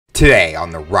Today on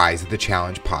the Rise of the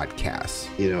Challenge podcast.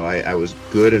 I was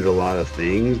good at a lot of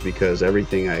things because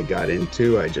everything I got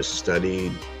into, I just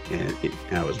studied and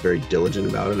I was very diligent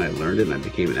about it and I learned it and I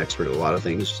became an expert at a lot of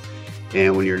things.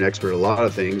 And when you're an expert at a lot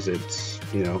of things, it's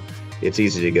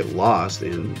easy to get lost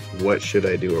in what should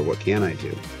I do or what can I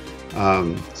do.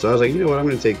 So I was like, you know what, I'm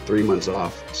going to take 3 months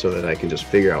off so that I can just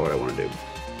figure out what I want to do.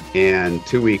 And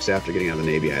 2 weeks after getting out of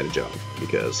the Navy, I had a job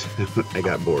because I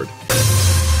got bored.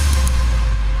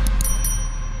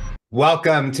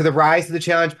 Welcome to the Rise of the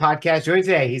Challenge podcast. Joining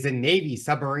today, he's a Navy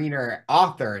submariner,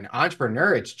 author, and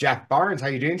entrepreneur. It's Jeff Barnes. How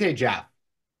are you doing today, Jeff?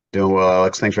 Doing well,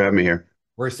 Alex. Thanks for having me here.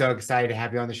 We're so excited to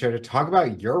have you on the show to talk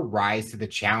about your rise to the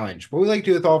challenge. What we like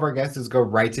to do with all of our guests is go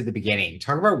right to the beginning.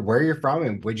 Talk about where you're from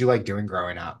and what you like doing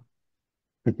growing up.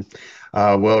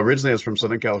 Well, originally I was from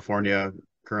Southern California.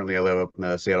 Currently, I live up in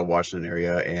the Seattle, Washington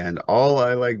area, and all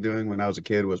I liked doing when I was a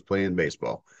kid was playing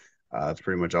baseball. That's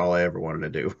pretty much all I ever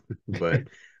wanted to do. But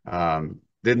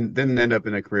didn't end up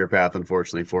in a career path,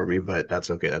 unfortunately, for me. But that's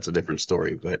okay. That's a different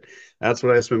story. But that's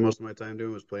what I spent most of my time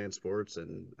doing was playing sports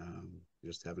and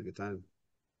just having a good time.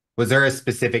 Was there a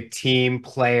specific team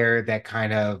player that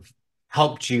kind of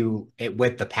helped you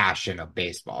with the passion of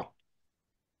baseball?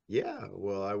 Yeah,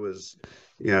 well, I was,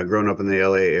 growing up in the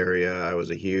LA area, I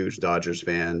was a huge Dodgers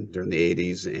fan during the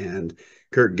 80s, and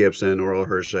Kirk Gibson, Oral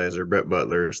Hershiser, Brett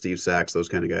Butler, Steve Sachs, those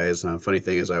kind of guys. Funny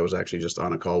thing is, I was actually just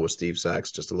on a call with Steve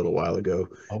Sachs just a little while ago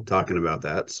Oh, talking about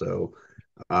that. So,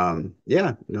 I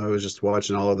was just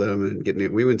watching all of them and getting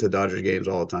it. We went to Dodgers games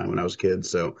all the time when I was a kid,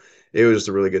 so it was just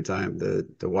a really good time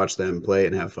to watch them play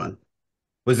and have fun.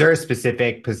 was there a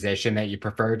specific position that you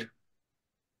preferred?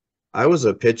 I was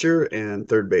a pitcher and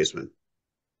third baseman.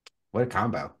 What a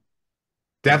combo.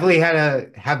 Definitely had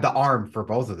to have the arm for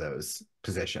both of those I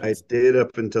positions. did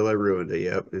up until I ruined it.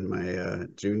 Yep, in my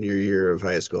junior year of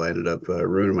high school, I ended up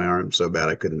ruining my arm so bad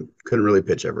I couldn't really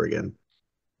pitch ever again.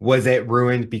 Was it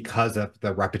ruined because of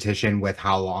the repetition with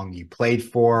how long you played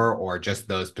for, or just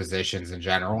those positions in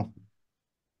general?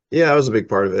 Yeah, that was a big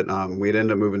part of it. We'd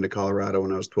end up moving to Colorado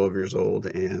when I was 12 years old,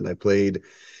 and I played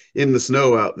in the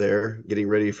snow out there, getting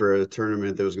ready for a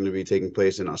tournament that was going to be taking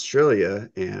place in Australia.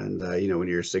 And when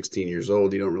you're 16 years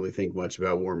old, you don't really think much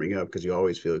about warming up because you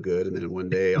always feel good. And then one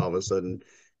day, all of a sudden,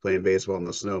 playing baseball in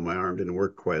the snow, my arm didn't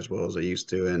work quite as well as I used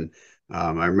to. And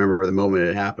I remember the moment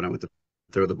it happened, I went to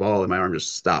throw the ball, and my arm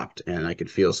just stopped, and I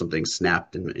could feel something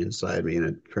snapped inside me.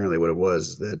 And apparently, what it was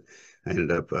is that I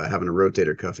ended up having a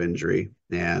rotator cuff injury,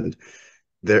 and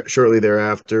shortly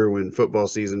thereafter, when football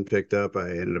season picked up, I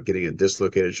ended up getting a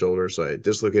dislocated shoulder. So I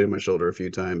dislocated my shoulder a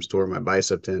few times, tore my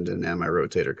bicep tendon and my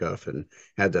rotator cuff, and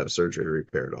had to have surgery to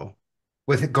repair it all.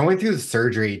 With going through the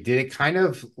surgery, did it kind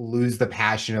of lose the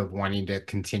passion of wanting to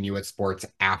continue with sports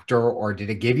after, or did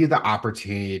it give you the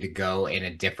opportunity to go in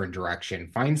a different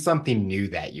direction, find something new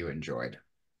that you enjoyed?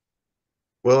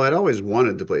 Well, I'd always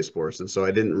wanted to play sports, and so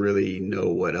I didn't really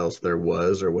know what else there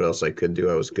was or what else I could do.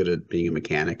 I was good at being a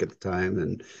mechanic at the time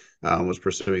and was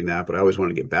pursuing that, but I always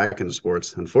wanted to get back into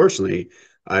sports. Unfortunately,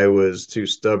 I was too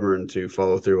stubborn to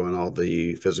follow through on all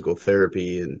the physical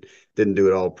therapy and didn't do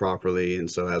it all properly. And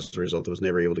so as a result, I was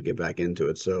never able to get back into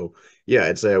it. So yeah,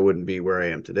 I'd say I wouldn't be where I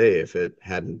am today if it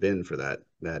hadn't been for that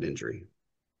injury.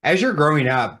 As you're growing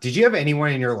up, did you have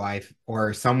anyone in your life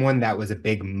or someone that was a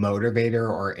big motivator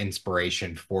or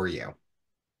inspiration for you?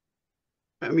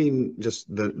 I mean, just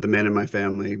the men in my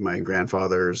family, my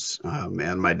grandfathers,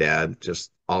 and my dad,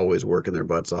 just always working their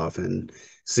butts off and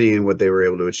seeing what they were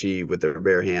able to achieve with their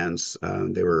bare hands.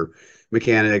 They were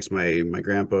mechanics. My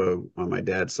grandpa on my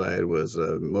dad's side was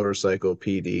a motorcycle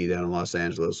PD down in Los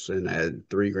Angeles, and I had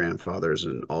three grandfathers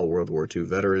and all World War II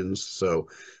veterans. So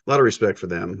a lot of respect for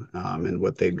them and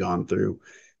what they'd gone through.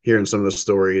 Hearing some of the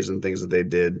stories and things that they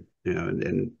did,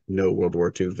 and no World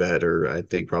War II vet, or I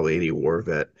think probably any war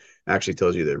vet, actually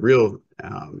tells you the real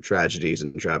tragedies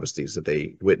and travesties that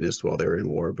they witnessed while they were in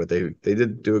war. But they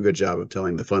did do a good job of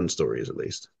telling the fun stories, at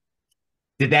least.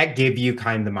 Did that give you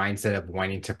kind of the mindset of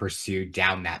wanting to pursue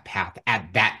down that path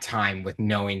at that time with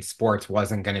knowing sports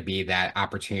wasn't going to be that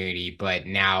opportunity, but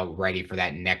now ready for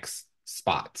that next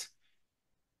spot?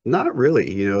 Not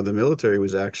really. The military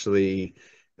was actually,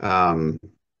 um,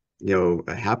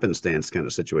 a happenstance kind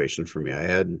of situation for me. I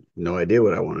had no idea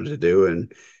what I wanted to do,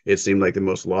 and it seemed like the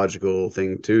most logical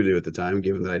thing to do at the time,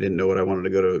 given that I didn't know what I wanted to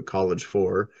go to college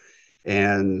for.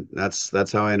 And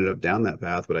that's how I ended up down that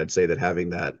path. But I'd say that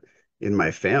having that in my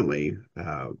family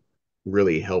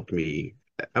really helped me.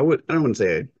 I don't want to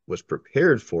say I was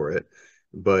prepared for it,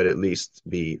 but at least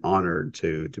be honored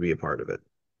to be a part of it.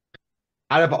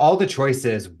 Out of all the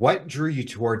choices, what drew you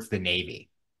towards the Navy?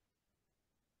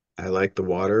 I liked the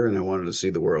water and I wanted to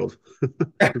see the world.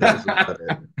 That was about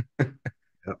it.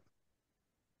 Yep.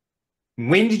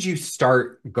 When did you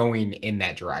start going in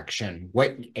that direction?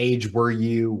 What age were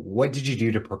you? What did you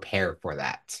do to prepare for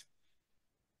that?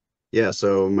 Yeah,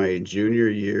 so my junior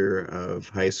year of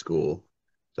high school,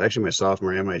 it's actually my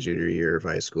sophomore and my junior year of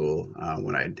high school,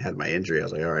 when I had my injury, I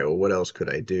was like, all right, well, what else could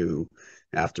I do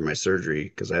after my surgery?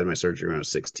 Because I had my surgery when I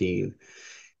was 16.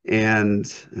 And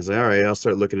I was like, all right, I'll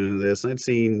start looking into this. And I'd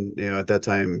seen, at that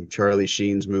time, Charlie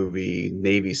Sheen's movie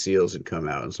Navy SEALs had come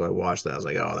out. And so I watched that. I was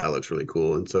like, oh, that looks really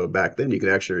cool. And so back then you could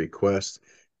actually request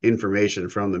information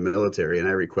from the military. And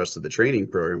I requested the training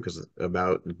program because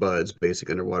about BUDS, basic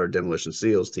underwater demolition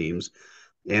SEALs teams.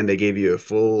 And they gave you a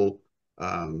full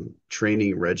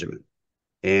training regimen.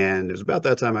 And it was about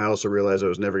that time I also realized I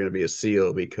was never going to be a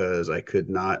SEAL because I could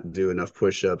not do enough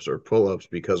push-ups or pull-ups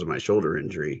because of my shoulder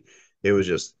injury. It was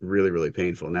just really, really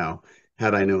painful. Now,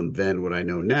 had I known then what I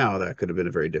know now, that could have been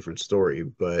a very different story.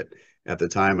 But at the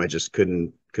time, I just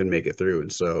couldn't make it through.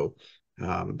 And so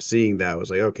seeing that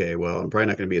was like, okay, well, I'm probably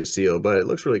not going to be a SEAL, but it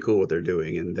looks really cool what they're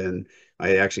doing. And then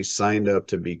I actually signed up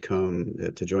to become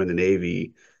to join the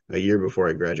Navy a year before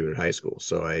I graduated high school.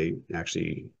 So I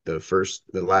actually my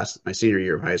senior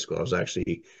year of high school, I was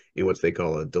actually in what they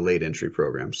call a delayed entry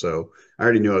program. So I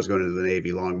already knew I was going into the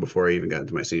Navy long before I even got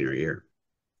into my senior year.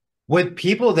 With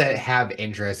people that have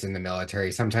interest in the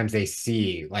military, sometimes they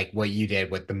see like what you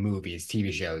did with the movies,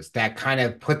 TV shows that kind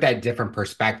of put that different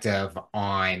perspective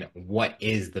on what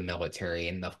is the military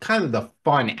and the kind of the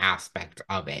fun aspect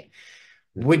of it.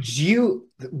 What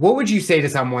would you say to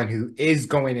someone who is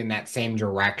going in that same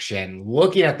direction,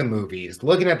 looking at the movies,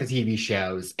 looking at the TV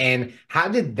shows, and how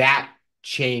did that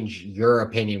change your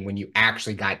opinion when you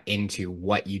actually got into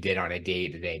what you did on a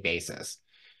day-to-day basis?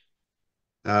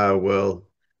 Well,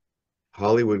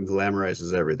 Hollywood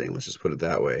glamorizes everything. Let's just put it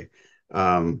that way.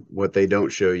 What they don't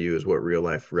show you is what real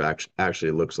life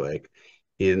actually looks like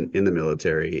in the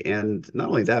military. And not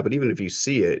only that, but even if you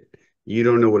see it, you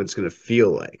don't know what it's going to feel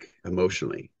like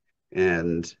emotionally.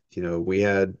 And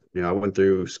I went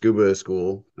through scuba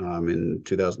school in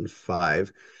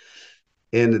 2005,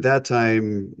 and at that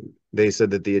time, they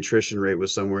said that the attrition rate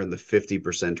was somewhere in the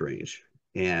 50% range.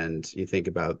 And you think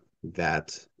about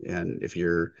that, and if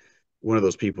you're one of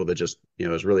those people that just,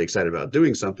 is really excited about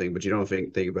doing something, but you don't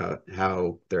think about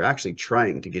how they're actually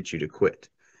trying to get you to quit.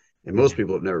 And most Mhm.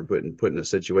 people have never been put in a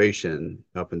situation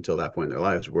up until that point in their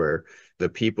lives where the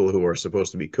people who are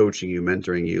supposed to be coaching you,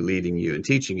 mentoring you, leading you, and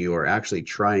teaching you are actually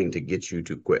trying to get you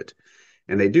to quit.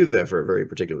 And they do that for a very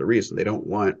particular reason. They don't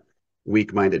want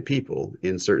weak-minded people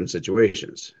in certain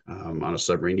situations. On a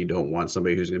submarine, you don't want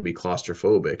somebody who's going to be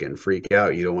claustrophobic and freak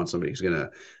out. You don't want somebody who's going to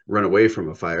run away from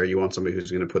a fire. You want somebody who's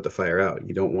going to put the fire out.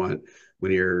 You don't want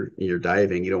when you're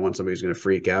diving, you don't want somebody who's going to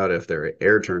freak out if their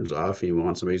air turns off. You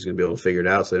want somebody who's going to be able to figure it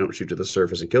out so they don't shoot to the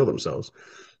surface and kill themselves.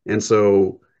 And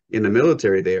so in the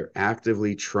military, they are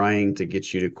actively trying to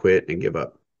get you to quit and give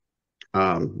up.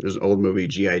 There's an old movie,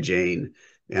 G.I. Jane,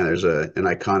 and there's an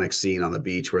iconic scene on the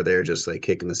beach where they're just like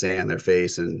kicking the sand in their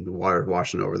face and water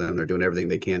washing over them. They're doing everything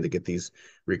they can to get these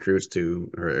recruits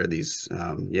or these,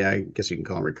 yeah, I guess you can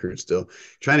call them recruits still,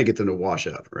 trying to get them to wash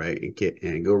up, right?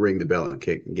 And go ring the bell and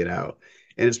kick and get out.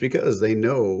 And it's because they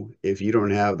know if you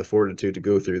don't have the fortitude to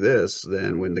go through this,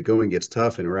 then when the going gets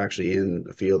tough and we're actually in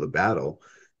a field of battle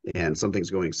and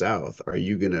something's going south, are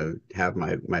you going to have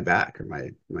my back or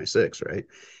my six, right?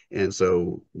 And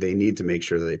so they need to make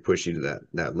sure that they push you to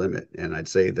that limit. And I'd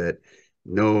say that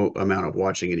no amount of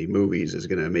watching any movies is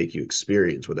going to make you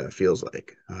experience what that feels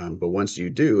like. But once you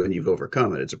do and you've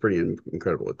overcome it, it's a pretty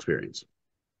incredible experience.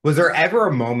 Was there ever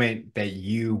a moment that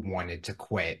you wanted to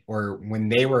quit, or when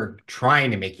they were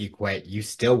trying to make you quit, you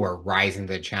still were rising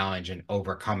to the challenge and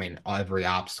overcoming every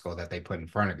obstacle that they put in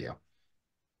front of you?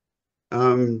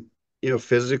 Um,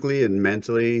 Physically and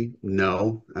mentally,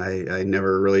 no, I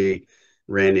never really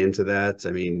ran into that.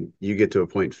 I mean, you get to a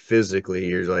point physically,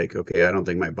 you're like, okay, I don't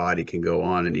think my body can go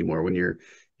on anymore. When you're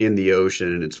in the ocean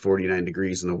and it's 49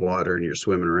 degrees in the water and you're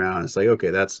swimming around, it's like,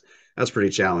 okay, that's pretty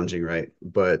challenging, right?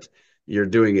 But you're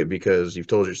doing it because you've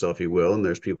told yourself you will, and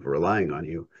there's people relying on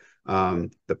you.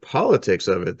 The politics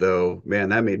of it, though, man,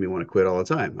 that made me want to quit all the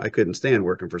time. I couldn't stand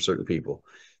working for certain people,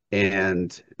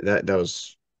 and that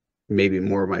was maybe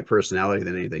more of my personality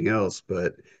than anything else,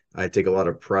 but I take a lot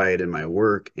of pride in my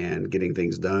work and getting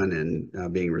things done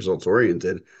and being results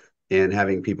oriented. And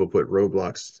having people put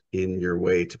roadblocks in your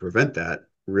way to prevent that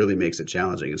really makes it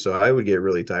challenging. And so I would get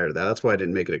really tired of that. That's why I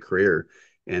didn't make it a career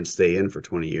and stay in for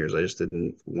 20 years. I just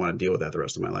didn't want to deal with that the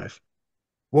rest of my life.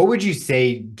 What would you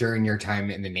say during your time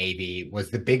in the Navy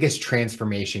was the biggest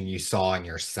transformation you saw in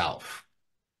yourself?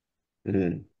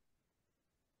 Mhm.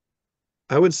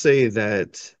 I would say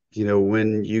that,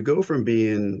 when you go from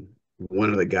being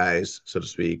one of the guys, so to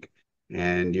speak,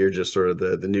 and you're just sort of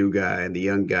the new guy and the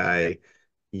young guy,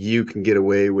 you can get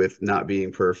away with not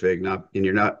being perfect, and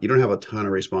you don't have a ton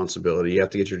of responsibility. You have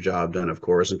to get your job done, of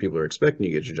course, and people are expecting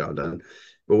you to get your job done.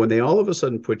 But when they all of a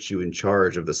sudden put you in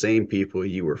charge of the same people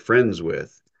you were friends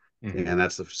with, Mhm. and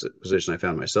that's the position I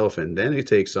found myself in, then it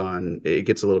gets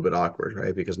a little bit awkward,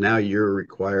 right? Because now you're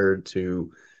required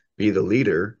to be the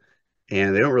leader,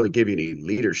 and they don't really give you any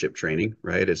leadership training,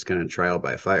 right? It's kind of trial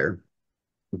by fire,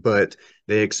 but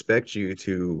they expect you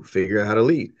to figure out how to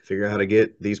lead, figure out how to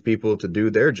get these people to do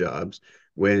their jobs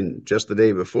when just the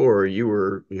day before you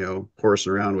were,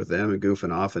 horsing around with them and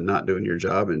goofing off and not doing your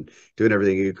job and doing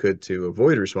everything you could to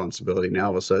avoid responsibility. Now,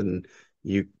 all of a sudden,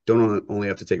 you don't only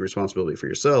have to take responsibility for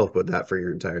yourself, but that for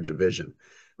your entire division.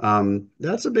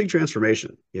 That's a big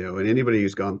transformation, and anybody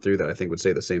who's gone through that, I think, would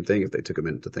say the same thing if they took a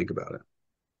minute to think about it.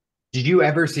 Did you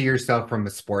ever see yourself from a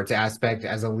sports aspect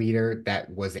as a leader that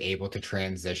was able to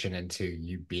transition into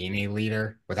you being a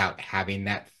leader without having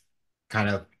that kind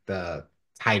of the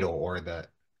title or the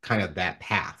kind of that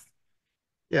path?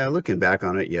 Yeah, looking back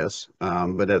on it, yes.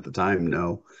 But at the time,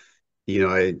 no.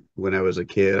 I when I was a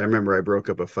kid, I remember I broke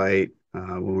up a fight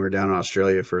when we were down in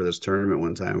Australia for this tournament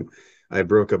one time. I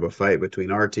broke up a fight between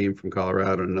our team from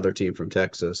Colorado and another team from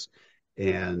Texas,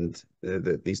 and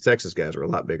these Texas guys were a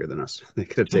lot bigger than us. They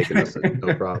could have taken us at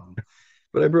no problem.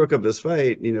 But I broke up this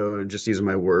fight, just using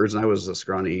my words. And I was a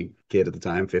scrawny kid at the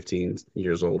time, 15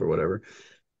 years old or whatever.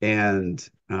 And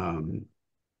I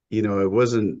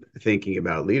wasn't thinking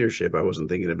about leadership. I wasn't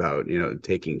thinking about,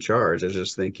 taking charge. I was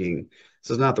just thinking,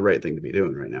 this is not the right thing to be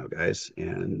doing right now, guys.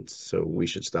 And so we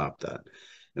should stop that.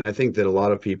 And I think that a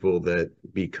lot of people that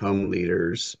become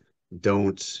leaders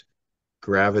don't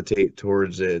gravitate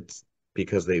towards it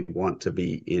because they want to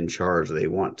be in charge. They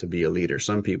want to be a leader.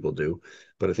 Some people do.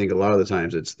 But I think a lot of the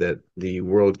times it's that the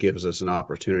world gives us an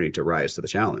opportunity to rise to the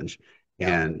challenge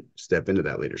Yeah. and step into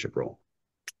that leadership role.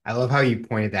 I love how you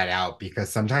pointed that out because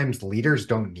sometimes leaders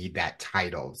don't need that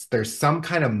titles. There's some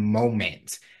kind of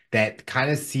moment that kind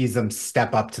of sees them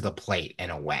step up to the plate in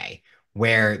a way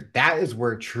where that is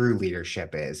where true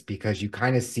leadership is because you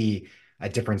kind of see a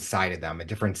different side of them, a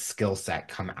different skill set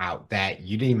come out that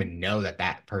you didn't even know that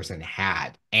that person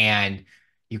had. And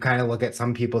you kind of look at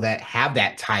some people that have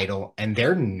that title and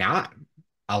they're not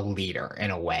a leader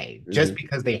in a way just Mhm.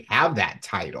 because they have that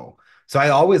title. So I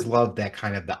always love that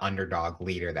kind of the underdog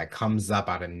leader that comes up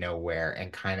out of nowhere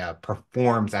and kind of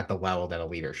performs at the level that a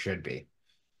leader should be.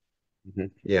 Mhm.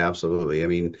 Yeah, absolutely. I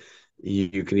mean,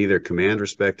 you can either command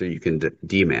respect or you can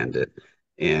demand it.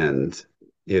 And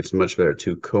it's much better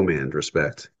to command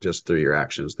respect just through your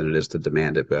actions than it is to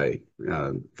demand it by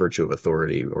virtue of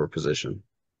authority or position.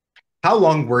 How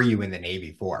long were you in the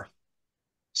Navy for?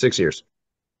 6 years.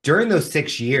 During those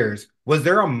 6 years, was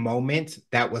there a moment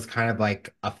that was kind of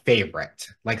like a favorite,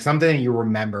 like something that you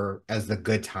remember as the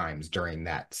good times during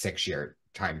that 6 year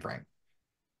time frame?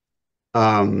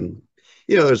 Um,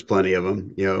 there's plenty of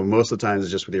them. Most of the times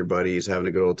it's just with your buddies having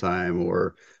a good old time,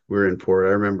 or we're in port.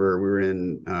 I remember we were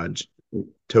in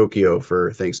Tokyo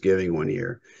for Thanksgiving one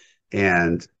year,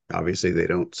 and obviously they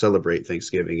don't celebrate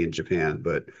Thanksgiving in Japan,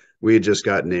 but we had just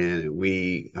gotten in and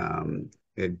we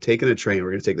had taken a train.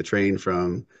 We're going to take the train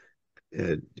from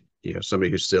uh,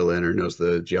 somebody who's still in or knows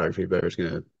the geography better is going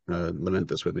to lament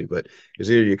this with me, but it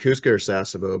was either Yokosuka or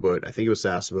Sasebo, but I think it was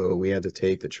Sasebo. We had to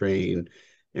take the train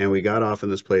and we got off in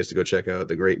this place to go check out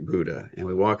the Great Buddha. And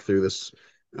we walked through this,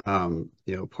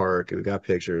 park and we got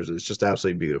pictures. It's just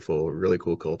absolutely beautiful, really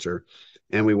cool culture.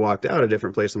 And we walked out a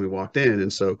different place than we walked in.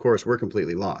 And so, of course, we're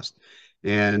completely lost.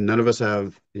 And none of us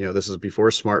have, this is before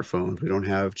smartphones. We don't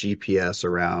have GPS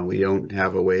around. We don't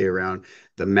have a way around.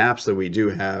 The maps that we do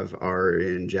have are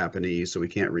in Japanese, so we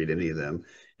can't read any of them.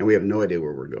 And we have no idea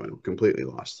where we're going. We're completely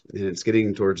lost. And it's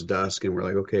getting towards dusk, and we're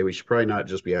like, okay, we should probably not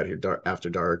just be out here after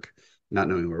dark, not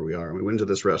knowing where we are. And we went into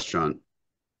this restaurant,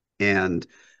 and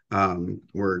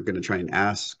we're going to try and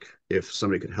ask if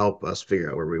somebody could help us figure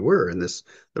out where we were. And this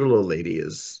little old lady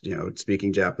is,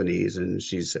 speaking Japanese, and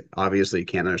she's obviously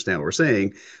can't understand what we're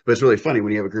saying. But it's really funny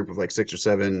when you have a group of like 6 or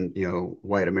 7,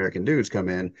 white American dudes come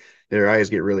in, their eyes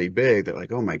get really big. They're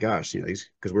like, oh my gosh, these,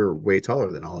 because we're way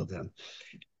taller than all of them.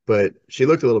 But she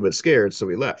looked a little bit scared, so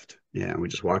we left. Yeah, we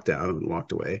just walked out and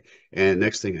walked away. And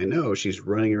next thing I know, she's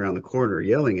running around the corner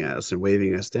yelling at us and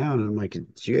waving us down. And I'm like,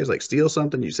 did you guys like steal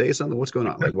something? Did you say something? What's going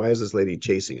on? Like, why is this lady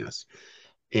chasing us?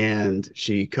 And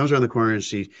she comes around the corner and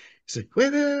she says,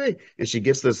 wait, wait, wait, wait. And she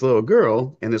gets this little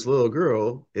girl, and this little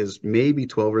girl is maybe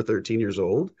 12 or 13 years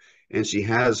old. And she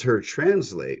has her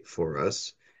translate for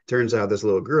us. Turns out this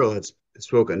little girl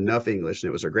spoke enough English, and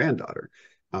it was her granddaughter,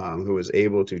 who was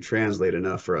able to translate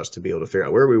enough for us to be able to figure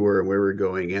out where we were and where we were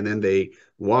going. And then they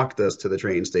walked us to the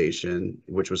train station,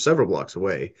 which was several blocks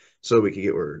away, so we could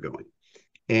get where we were going.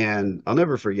 And I'll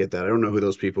never forget that. I don't know who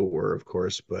those people were, of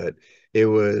course, but it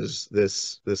was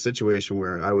this situation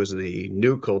where I was in a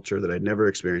new culture that I'd never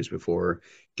experienced before,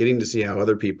 getting to see how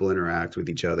other people interact with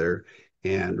each other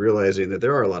and realizing that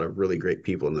there are a lot of really great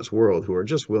people in this world who are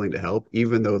just willing to help,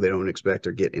 even though they don't expect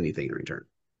or get anything in return.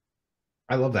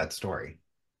 I love that story.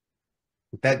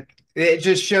 That it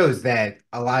just shows that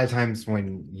a lot of times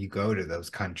when you go to those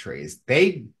countries,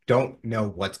 they don't know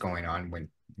what's going on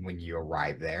when you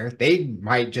arrive there. They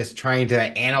might just trying to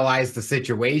analyze the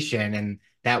situation, and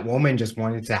that woman just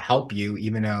wanted to help you,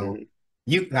 even though Mhm.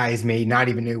 you guys may not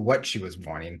even knew what she was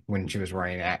wanting when she was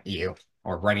running at you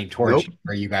or running towards you Nope,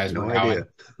 where you guys were no going.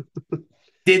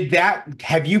 idea.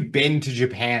 Have you been to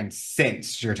Japan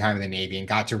since your time in the Navy and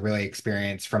got to really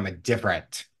experience from a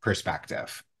different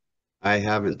perspective? I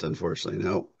haven't, unfortunately.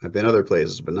 No, I've been other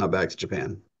places, but not back to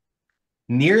Japan.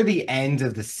 Near the end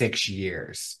of the 6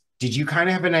 years, did you kind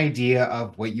of have an idea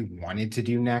of what you wanted to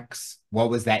do next?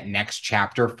 What was that next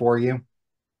chapter for you?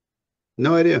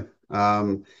 No idea.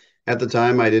 At the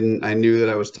time, I didn't. I knew that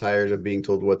I was tired of being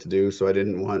told what to do, so I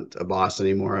didn't want a boss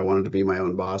anymore. I wanted to be my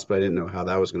own boss, but I didn't know how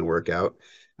that was going to work out.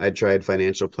 I tried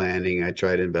financial planning. I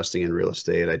tried investing in real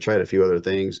estate. I tried a few other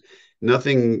things.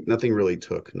 Nothing really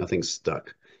took. Nothing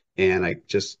stuck. And I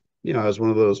just, I was one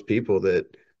of those people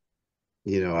that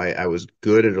I was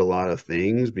good at a lot of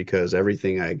things because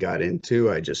everything I got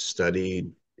into, I just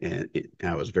studied and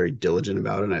I was very diligent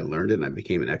about it. And I learned it and I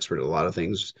became an expert at a lot of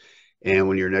things. And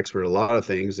when you're an expert at a lot of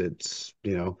things, it's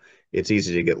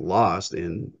easy to get lost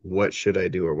in what should I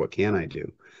do or what can I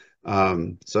do.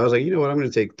 So I was like, you know what, I'm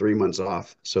going to take 3 months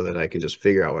off so that I can just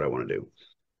figure out what I want to do.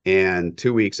 And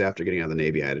 2 weeks after getting out of the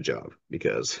Navy, I had a job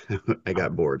because I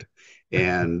got bored.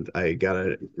 And I got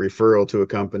a referral to a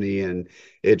company and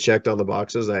it checked all the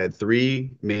boxes. I had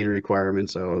three main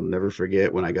requirements I'll never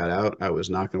forget when I got out. I was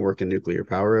not going to work in nuclear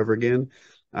power ever again.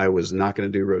 I was not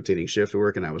going to do rotating shift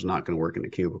work and I was not going to work in a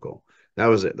cubicle. That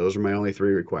was it. Those were my only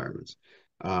three requirements.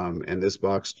 And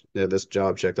this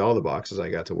job checked all the boxes. I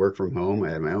got to work from home.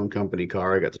 I had my own company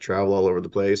car. I got to travel all over the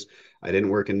place. I didn't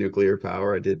work in nuclear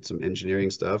power. I did some engineering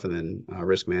stuff and then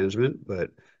risk management. But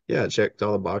yeah, I checked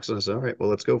all the boxes. I said, all right, well,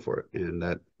 let's go for it. And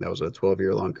that was a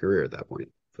 12-year long career at that point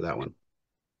for that one.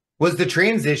 Was the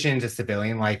transition to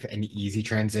civilian life an easy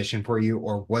transition for you,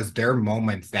 or was there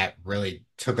moments that really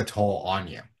took a toll on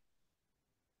you?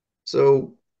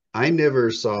 So I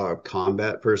never saw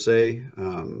combat per se.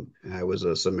 I was a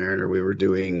submariner. We were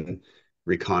doing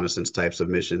reconnaissance types of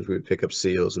missions. We would pick up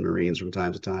SEALs and Marines from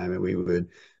time to time, and we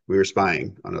were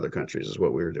spying on other countries is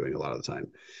what we were doing a lot of the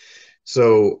time.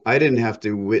 So I didn't have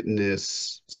to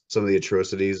witness some of the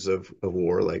atrocities of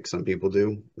war like some people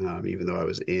do, even though I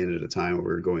was in at a time where we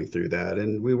were going through that.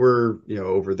 And we were,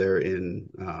 over there in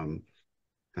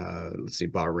let's see,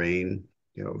 Bahrain,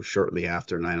 shortly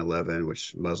after 9/11,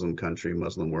 which Muslim country,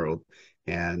 Muslim world.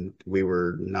 And we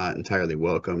were not entirely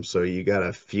welcome. So you got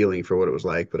a feeling for what it was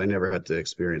like, but I never had to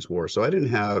experience war. So I didn't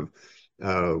have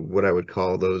what I would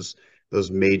call those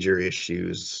major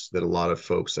issues that a lot of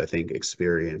folks, I think,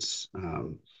 experience.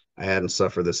 I hadn't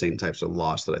suffered the same types of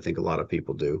loss that I think a lot of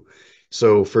people do.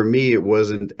 So for me, it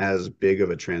wasn't as big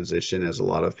of a transition as a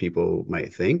lot of people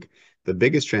might think. The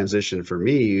biggest transition for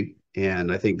me,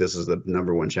 and I think this is the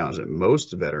number one challenge that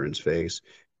most veterans face,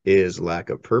 is lack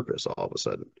of purpose all of a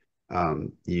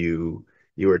sudden. You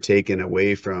are taken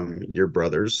away from your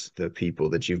brothers, the people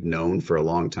that you've known for a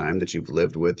long time, that you've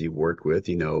lived with, you've worked with,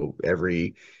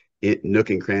 every nook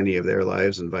and cranny of their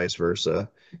lives and vice versa.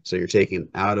 So you're taken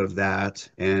out of that,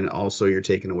 and also you're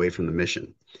taken away from the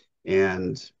mission.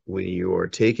 And when you are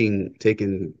taken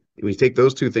when you take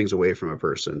those two things away from a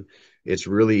person, it's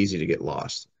really easy to get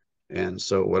lost. And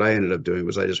so what I ended up doing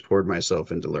was I just poured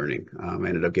myself into learning. I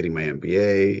ended up getting my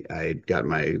MBA. I got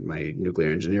my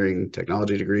nuclear engineering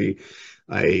technology degree.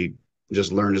 I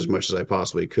just learned as much as I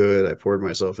possibly could. I poured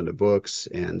myself into books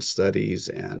and studies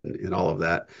and all of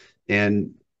that.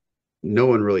 And no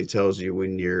one really tells you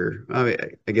when you're, I mean,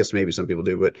 I guess maybe some people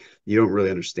do, but you don't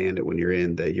really understand it when you're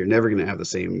in that you're never going to have the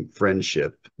same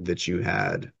friendship that you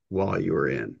had while you were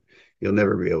in. You'll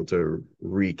never be able to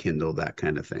rekindle that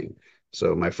kind of thing.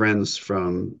 So my friends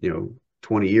from,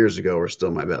 20 years ago are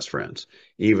still my best friends,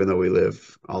 even though we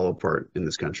live all apart in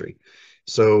this country.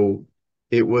 So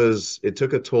it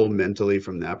took a toll mentally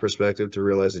from that perspective to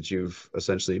realize that you've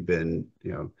essentially been,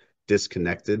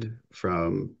 disconnected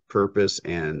from purpose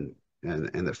and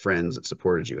the friends that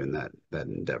supported you in that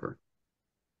endeavor.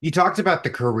 You talked about the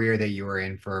career that you were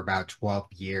in for about 12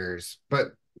 years, but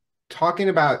talking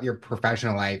about your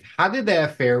professional life, how did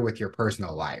that fare with your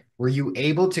personal life? Were you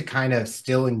able to kind of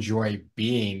still enjoy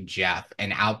being Jeff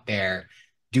and out there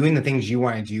doing the things you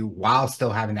want to do while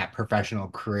still having that professional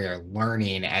career,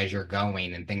 learning as you're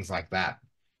going and things like that?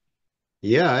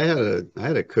 Yeah, I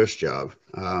had a cush job.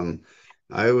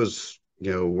 I was,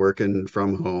 working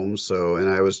from home. So, and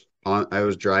I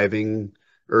was driving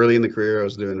early in the career. I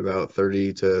was doing about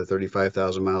 30 to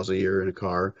 35,000 miles a year in a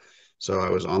car. So I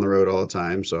was on the road all the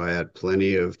time. So I had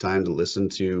plenty of time to listen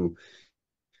to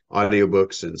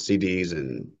audiobooks and CDs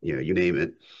and, you name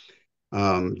it.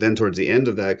 Then towards the end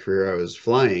of that career, I was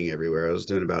flying everywhere. I was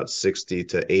doing about 60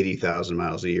 to 80,000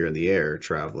 miles a year in the air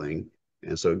traveling.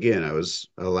 And so again, I was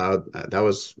allowed, that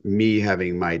was me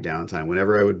having my downtime.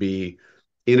 Whenever I would be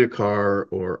in a car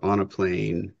or on a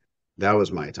plane, that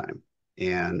was my time.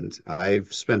 And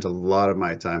I've spent a lot of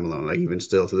my time alone. Like even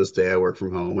still to this day, I work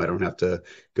from home. I don't have to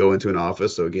go into an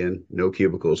office. So again, no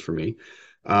cubicles for me.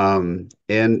 And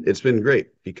it's been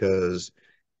great because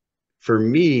for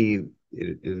me,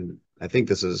 and I think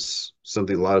this is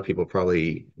something a lot of people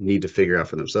probably need to figure out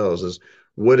for themselves is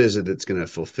what is it that's going to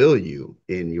fulfill you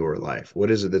in your life? What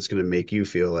is it that's going to make you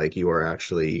feel like you are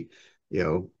actually,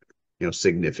 you know,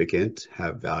 significant,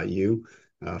 have value,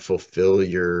 fulfill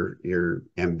your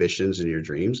ambitions and your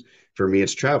dreams? For me,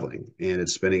 it's traveling and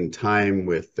it's spending time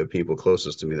with the people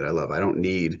closest to me that I love. I don't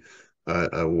need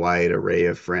a wide array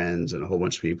of friends and a whole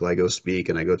bunch of people. I go speak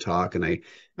and I go talk and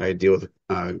I deal with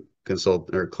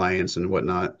consult or clients and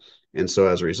whatnot. And so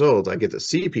as a result, I get to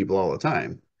see people all the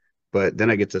time, but then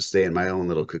I get to stay in my own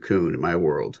little cocoon in my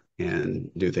world and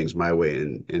do things my way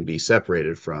and be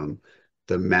separated from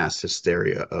the mass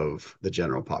hysteria of the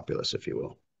general populace, if you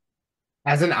will.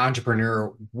 As an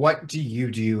entrepreneur, what do you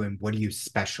do and what do you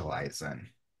specialize in?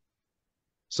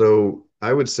 So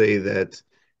I would say that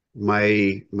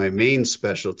my main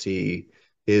specialty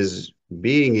is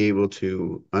being able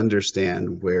to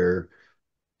understand where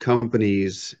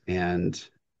companies and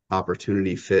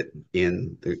opportunity fit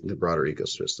in the broader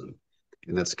ecosystem.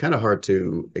 And that's kind of hard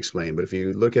to explain, but if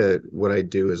you look at what I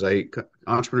do is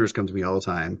entrepreneurs come to me all the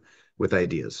time with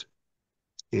ideas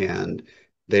and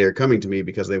they are coming to me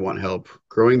because they want help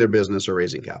growing their business or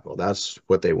raising capital. That's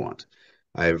what they want.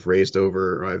 I've raised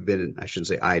over, or I've been, I shouldn't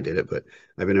say I did it, but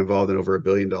I've been involved in over $1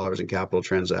 billion in capital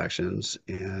transactions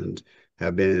and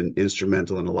have been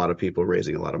instrumental in a lot of people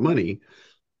raising a lot of money.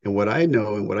 And what I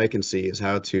know and what I can see is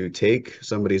how to take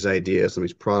somebody's idea,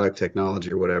 somebody's product,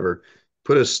 technology, or whatever,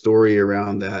 put a story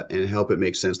around that and help it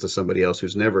make sense to somebody else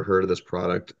who's never heard of this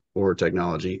product or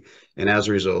technology. And as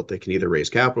a result, they can either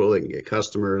raise capital, they can get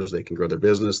customers, they can grow their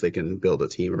business, they can build a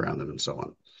team around them, and so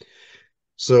on.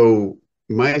 So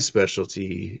my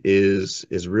specialty is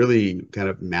really kind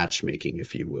of matchmaking,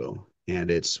 if you will. And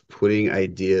it's putting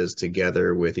ideas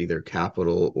together with either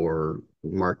capital or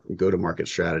go-to-market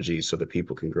strategies so that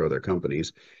people can grow their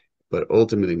companies. But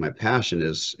ultimately, my passion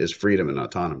is freedom and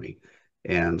autonomy.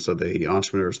 And so the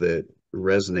entrepreneurs that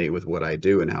resonate with what I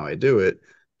do and how I do it,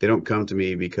 they don't come to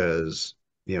me because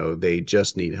they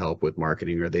just need help with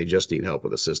marketing or they just need help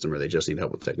with a system or they just need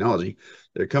help with technology.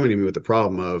 They're coming to me with the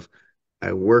problem of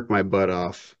I work my butt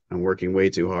off. I'm working way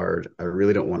too hard. I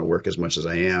really don't want to work as much as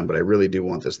I am, but I really do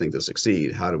want this thing to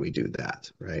succeed. How do we do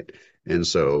that? Right. And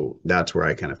so that's where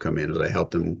I kind of come in as I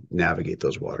help them navigate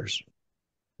those waters.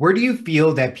 Where do you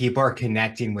feel that people are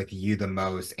connecting with you the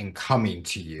most and coming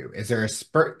to you? Is there a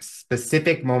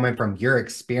specific moment from your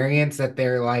experience that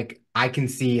they're like, I can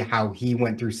see how he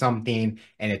went through something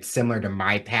and it's similar to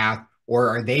my path? Or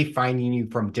are they finding you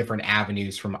from different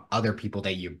avenues from other people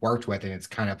that you've worked with and it's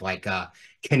kind of like a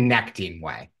connecting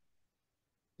way?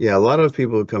 Yeah, a lot of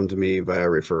people come to me via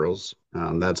referrals.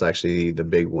 That's actually the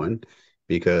big one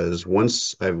because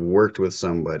once I've worked with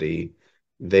somebody,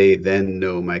 they then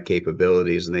know my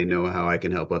capabilities and they know how I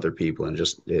can help other people, and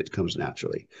just it comes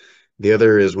naturally. The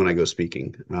other is when I go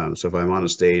speaking. So if I'm on a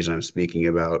stage and I'm speaking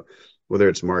about whether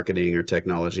it's marketing or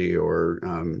technology or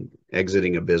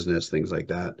exiting a business, things like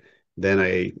that, then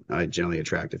I generally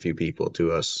attract a few people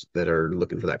to us that are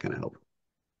looking for that kind of help.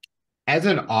 As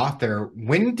an author,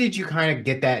 when did you kind of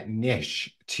get that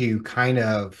niche to kind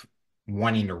of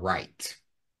wanting to write?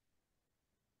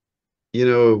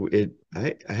 I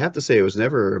have to say it was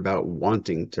never about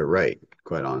wanting to write,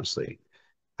 quite honestly.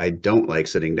 I don't like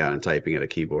sitting down and typing at a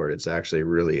keyboard. It's actually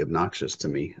really obnoxious to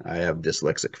me. I have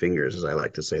dyslexic fingers, as I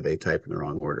like to say. They type in the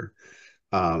wrong order.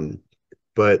 Um,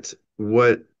 but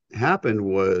what happened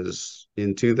was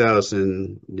in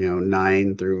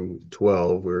 2009 through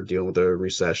 12, we were dealing with a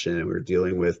recession and we were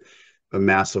dealing with a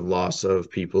massive loss of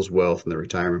people's wealth and their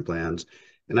retirement plans.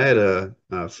 And I had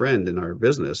a friend in our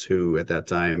business who at that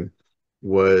time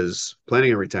was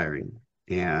planning on retiring.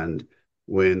 And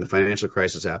when the financial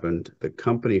crisis happened, the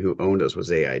company who owned us was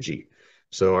AIG.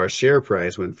 So our share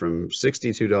price went from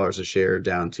 $62 a share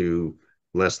down to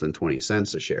less than 20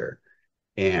 cents a share.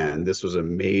 And this was a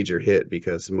major hit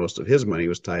because most of his money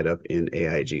was tied up in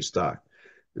AIG stock.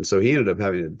 And so he ended up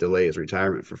having to delay his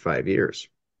retirement for 5 years.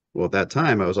 Well, at that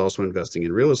time, I was also investing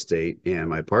in real estate, and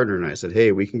my partner and I said,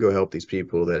 hey, we can go help these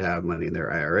people that have money in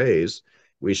their IRAs.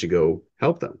 We should go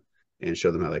help them and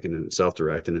show them how they can self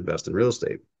direct and invest in real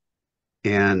estate.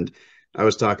 And I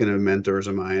was talking to mentors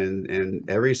of mine, and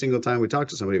every single time we talked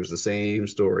to somebody, it was the same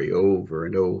story over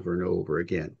and over and over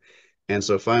again. And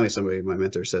so finally, somebody, my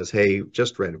mentor says, hey,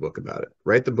 just write a book about it.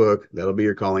 Write the book. That'll be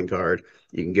your calling card.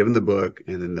 You can give them the book,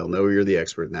 and then they'll know you're the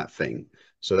expert in that thing.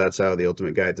 So that's how the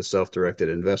ultimate guide to self-directed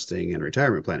investing and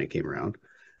retirement planning came around.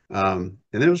 And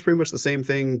then it was pretty much the same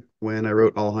thing when I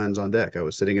wrote All Hands on Deck. I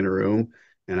was sitting in a room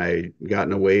and I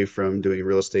gotten away from doing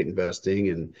real estate investing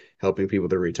and helping people with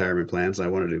their retirement plans. I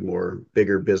wanted to do more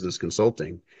bigger business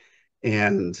consulting.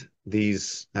 And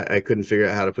I couldn't figure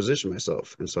out how to position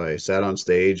myself. And so I sat on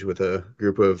stage with a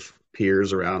group of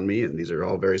peers around me, and these are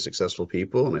all very successful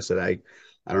people. And I said, I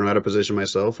don't know how to position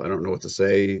myself. I don't know what to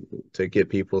say to get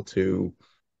people to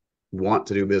want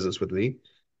to do business with me.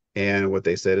 And what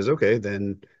they said is, okay,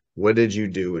 then what did you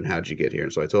do and how did you get here?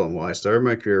 And so I told them, well, I started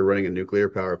my career running a nuclear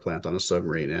power plant on a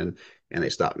submarine, and they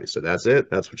stopped me. So that's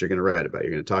it. That's what you're going to write about.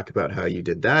 You're going to talk about how you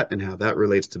did that and how that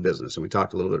relates to business. And we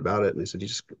talked a little bit about it. And they said, you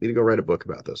just need to go write a book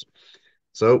about this.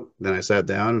 So then I sat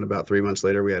down, and about 3 months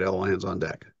later, we had All Hands on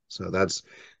Deck. So that's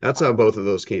how both of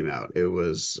those came out. It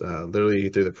was literally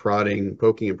through the prodding,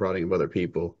 poking and prodding of other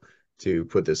people to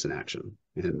put this in action.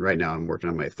 And right now, I'm working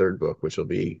on my third book, which will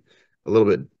be a little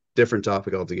bit different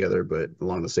topic altogether, but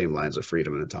along the same lines of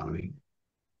freedom and autonomy.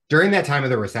 During that time of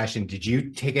the recession, did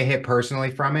you take a hit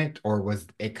personally from it, or was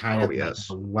it kind Oh of like a yes.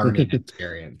 learning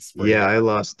experience for you? Yeah, I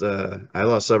lost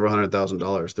several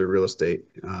 $100,000 through real estate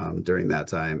during that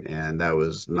time, and that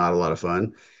was not a lot of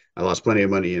fun. I lost plenty of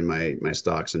money in my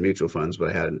stocks and mutual funds,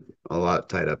 but I had a lot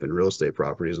tied up in real estate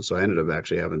properties, and so I ended up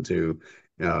actually having to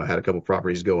had a couple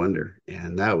properties go under,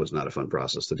 and that was not a fun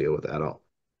process to deal with at all.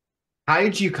 How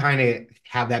did you kind of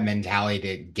have that mentality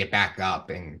to get back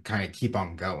up and kind of keep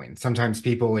on going? Sometimes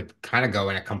people would kind of go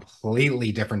in a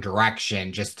completely different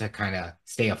direction just to kind of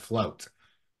stay afloat.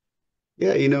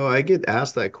 Yeah, I get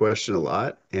asked that question a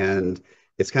lot, and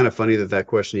it's kind of funny that that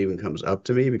question even comes up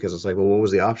to me because it's like, well, what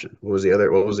was the option? What was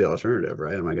the alternative,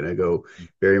 right? Am I going to go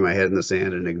bury my head in the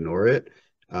sand and ignore it?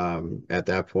 At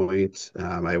that point,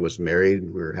 I was married.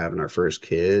 We were having our first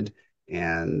kid,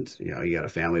 and you got a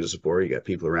family to support. You got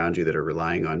people around you that are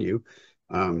relying on you.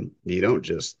 You don't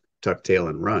just tuck tail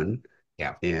and run.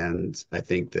 Yeah. And I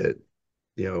think that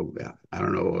I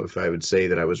don't know if I would say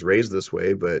that I was raised this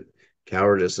way, but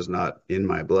cowardice is not in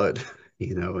my blood,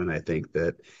 and I think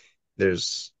that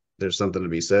there's something to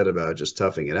be said about just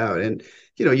toughing it out. And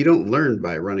you don't learn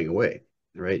by running away,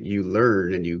 right? You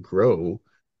learn and you grow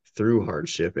through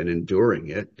hardship and enduring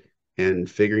it and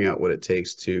figuring out what it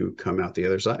takes to come out the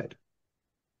other side.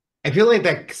 I feel like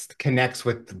that connects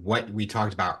with what we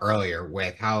talked about earlier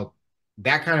with how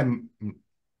that kind of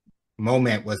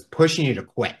moment was pushing you to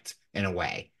quit in a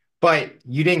way, but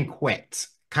you didn't quit.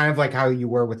 Kind of like how you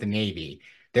were with the Navy.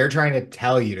 They're trying to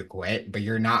tell you to quit, but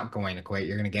you're not going to quit.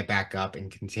 You're going to get back up and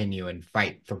continue and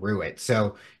fight through it.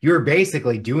 So you're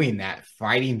basically doing that,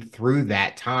 fighting through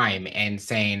that time and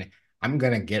saying, I'm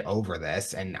going to get over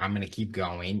this and I'm going to keep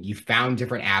going. You found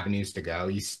different avenues to go.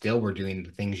 You still were doing the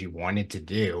things you wanted to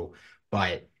do,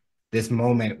 but this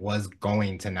moment was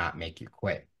going to not make you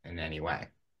quit in any way.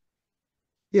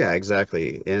 Yeah,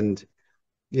 exactly. And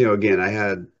again, I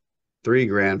had three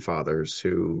grandfathers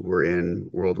who were in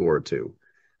World War II.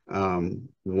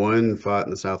 One fought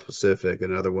in the South Pacific,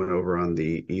 another one over on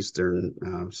the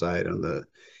eastern side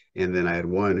and then I had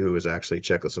one who was actually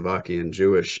Czechoslovakian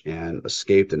Jewish and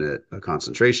escaped in a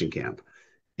concentration camp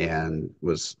and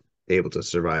was able to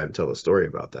survive and tell a story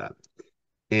about that.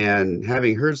 And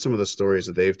having heard some of the stories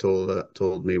that they've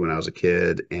told me when I was a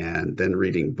kid, and then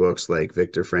reading books like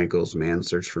Viktor Frankl's Man's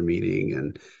Search for Meaning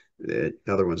and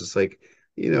other ones, it's like,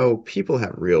 people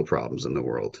have real problems in the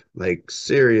world, like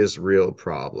serious real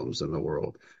problems in the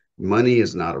world. Money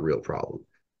is not a real problem.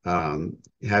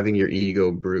 Having your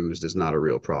ego bruised is not a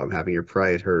real problem. Having your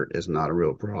pride hurt is not a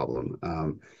real problem.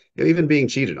 Even being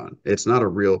cheated on, it's not a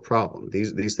real problem.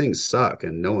 These things suck,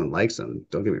 and no one likes them.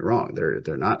 Don't get me wrong;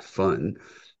 they're not fun,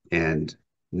 and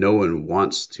no one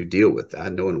wants to deal with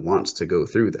that. No one wants to go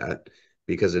through that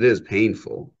because it is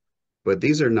painful. but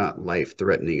these are not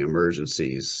life-threatening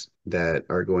emergencies that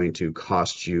are going to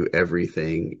cost you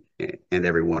everything and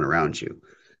everyone around you.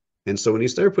 And so when you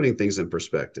start putting things in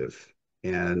perspective,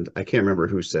 and I can't remember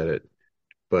who said it,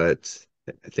 but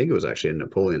I think it was actually a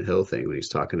Napoleon Hill thing when he's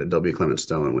talking to W. Clement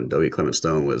Stone when W. Clement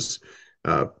Stone was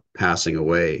uh, passing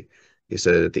away. He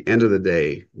said, at the end of the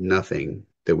day, nothing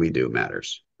that we do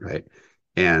matters, right?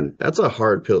 And that's a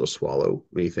hard pill to swallow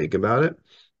when you think about it.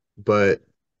 But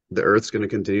the Earth's going to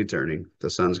continue turning, the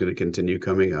sun's going to continue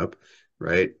coming up,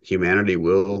 right? Humanity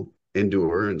will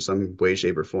endure in some way,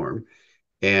 shape, or form.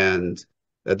 And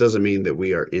that doesn't mean that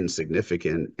we are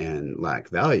insignificant and lack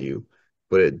value,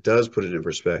 but it does put it in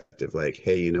perspective like,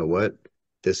 hey, you know what?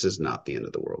 This is not the end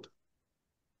of the world.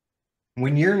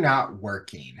 When you're not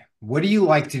working, what do you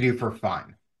like to do for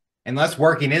fun? Unless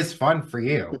working is fun for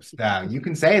you. So you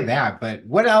can say that, but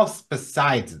what else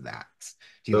besides that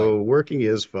do you like? So working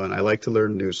is fun. I like to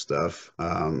learn new stuff.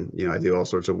 I do all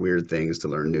sorts of weird things to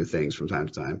learn new things from time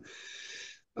to time.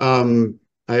 Um,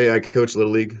 I coach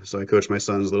Little League, so I coach my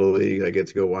son's Little League. I get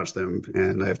to go watch them,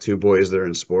 and I have two boys that are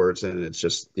in sports, and it's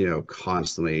just,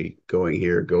 constantly going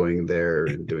here, going there,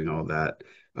 and doing all that.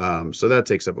 So that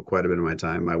takes up quite a bit of my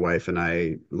time. My wife and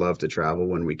I love to travel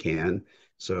when we can,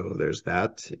 so there's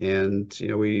that. And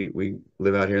we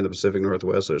live out here in the Pacific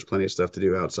Northwest, so there's plenty of stuff to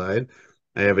do outside.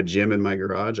 I have a gym in my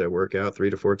garage. I work out 3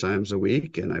 to 4 times a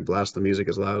week, and I blast the music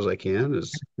as loud as I can,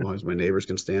 as long as my neighbors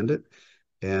can stand it.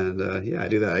 And yeah, I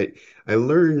do that. I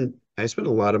learn, I spend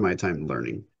a lot of my time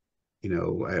learning.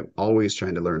 I'm always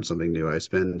trying to learn something new. I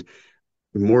spend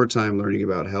more time learning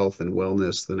about health and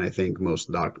wellness than I think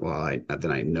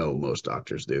than I know most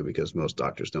doctors do, because most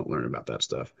doctors don't learn about that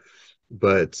stuff.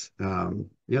 But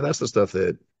yeah, that's the stuff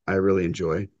that I really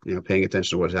enjoy, paying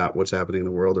attention to what's happening in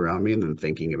the world around me and then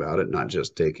thinking about it, not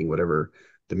just taking whatever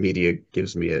the media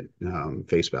gives me at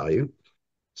face value.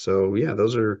 So yeah,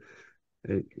 those are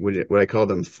would I call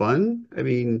them fun? I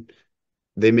mean,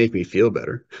 they make me feel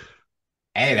better.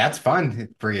 Hey, that's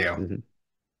fun for you. Mhm.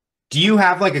 Do you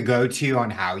have like a go-to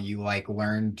on how you like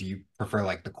learn? Do you prefer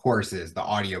like the courses, the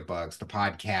audiobooks, the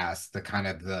podcasts, the kind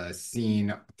of the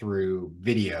seen through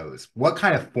videos? What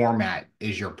kind of format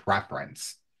is your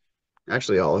preference?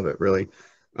 Actually, all of it, really.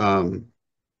 Um,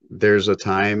 there's a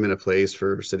time and a place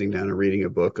for sitting down and reading a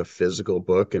book, a physical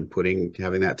book, and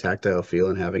having that tactile feel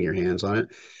and having your hands on it.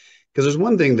 Because there's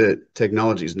one thing that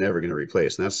technology is never going to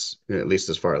replace, and that's, at least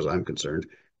as far as I'm concerned,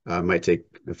 might take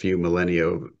a few millennia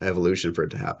of evolution for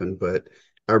it to happen, but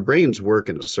our brains work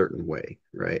in a certain way,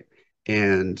 right?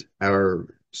 And our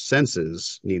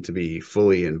senses need to be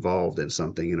fully involved in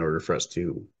something in order for us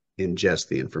to ingest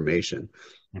the information.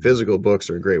 Mhm. Physical books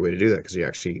are a great way to do that because you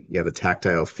have the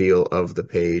tactile feel of the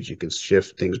page. You can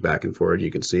shift things back and forth.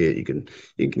 You can see it. You can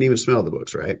even smell the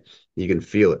books, right? You can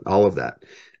feel it, all of that.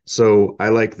 So I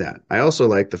like that. I also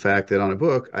like the fact that on a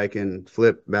book I can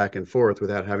flip back and forth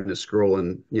without having to scroll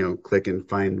and click and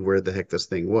find where the heck this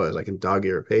thing was. I can dog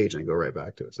ear a page and go right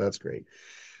back to it. So that's great.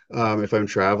 If I'm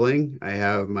traveling, I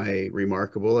have my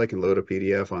Remarkable. I can load a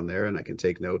PDF on there and I can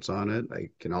take notes on it. I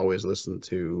can always listen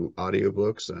to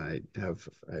audiobooks. I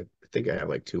think I have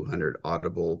like 200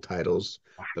 Audible titles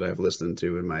that I've listened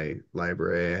to in my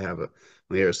library. On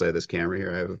the other side of this camera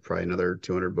here, I have probably another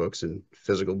 200 books and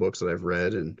physical books that I've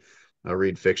read, and I'll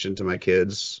read fiction to my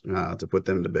kids to put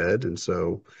them to bed. And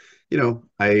so,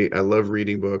 I love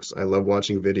reading books. I love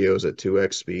watching videos at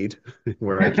 2x speed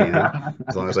where I can,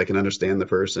 as long as I can understand the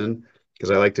person,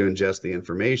 because I like to ingest the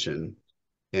information.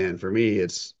 And for me,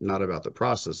 it's not about the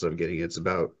process of getting, it's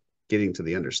about getting to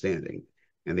the understanding.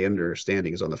 And the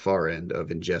understanding is on the far end of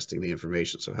ingesting the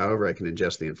information. So however I can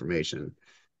ingest the information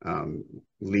um,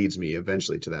 leads me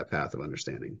eventually to that path of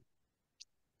understanding.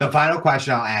 The final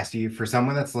question I'll ask you for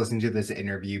someone that's listening to this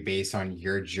interview based on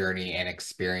your journey and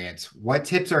experience, what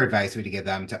tips or advice would you give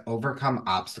them to overcome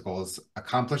obstacles,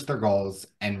 accomplish their goals,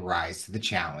 and rise to the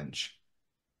challenge?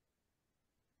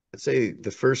 I'd say the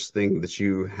first thing that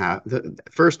you have, the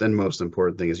first and most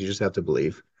important thing is you just have to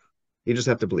believe. You just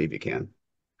have to believe you can.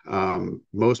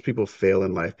 Most people fail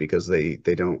in life because they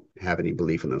don't have any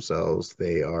belief in themselves.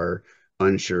 They are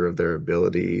unsure of their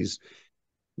abilities.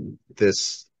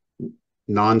 This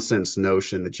nonsense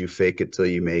notion that you fake it till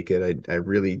you make it, I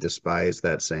really despise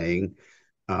that saying,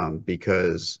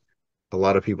 because a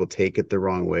lot of people take it the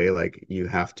wrong way. Like you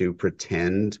have to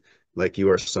pretend like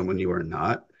you are someone you are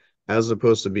not, as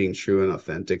opposed to being true and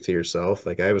authentic to yourself.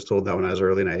 Like I was told that when I was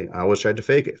early, and I always tried to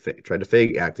fake it, tried to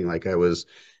fake acting like I was,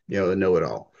 a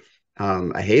know-it-all.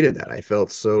 I hated that. I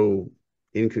felt so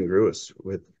incongruous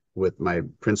with my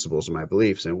principles and my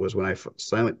beliefs. And it was when I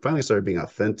finally started being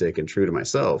authentic and true to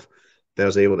myself that I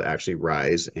was able to actually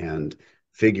rise and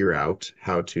figure out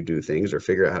how to do things or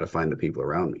figure out how to find the people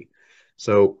around me.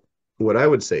 So what I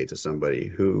would say to somebody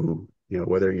who,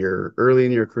 whether you're early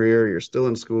in your career, you're still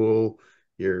in school,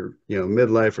 you're,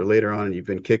 midlife or later on, and you've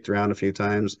been kicked around a few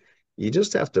times, you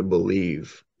just have to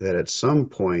believe that at some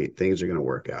point things are going to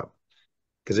work out.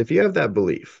 Because if you have that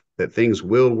belief that things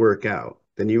will work out,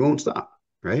 then you won't stop,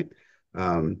 right?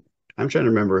 Um, I'm trying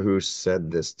to remember who said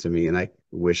this to me, and I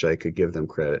wish I could give them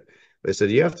credit. They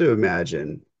said, you have to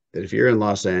imagine that if you're in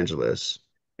Los Angeles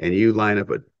and you line up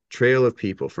a trail of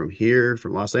people from here,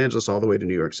 from Los Angeles all the way to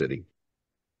New York City,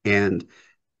 and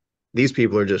these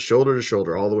people are just shoulder to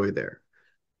shoulder all the way there.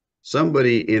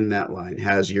 Somebody in that line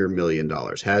has your $1 million,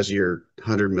 has your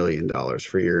 $100 million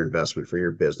for your investment, for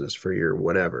your business, for your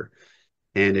whatever.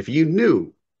 And if you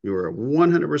knew, you were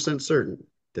 100% certain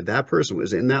that that person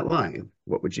was in that line,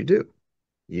 what would you do?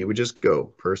 You would just go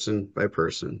person by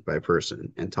person by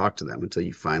person and talk to them until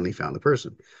you finally found the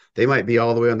person. They might be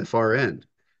all the way on the far end,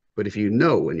 but if you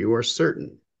know and you are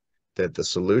certain that the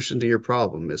solution to your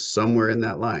problem is somewhere in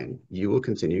that line, you will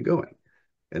continue going.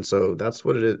 And so that's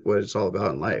what it is, what it's all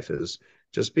about in life is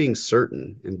just being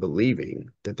certain and believing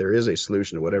that there is a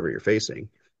solution to whatever you're facing,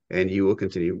 and you will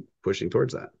continue pushing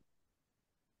towards that.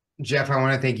 Jeff, I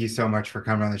want to thank you so much for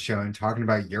coming on the show and talking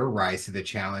about your rise to the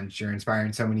challenge. You're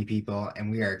inspiring so many people,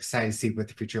 and we are excited to see what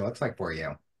the future looks like for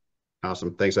you.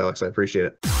 Awesome. Thanks, Alex. I appreciate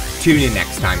it. Tune in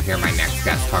next time to hear my next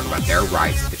guest talk about their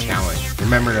rise to the challenge.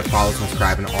 Remember to follow and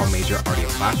subscribe on all major audio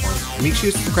platforms. And make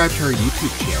sure to subscribe to our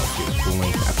YouTube channel to get full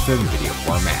length episode and video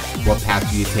format. What path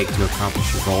do you take to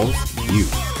accomplish your goals? You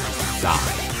decide.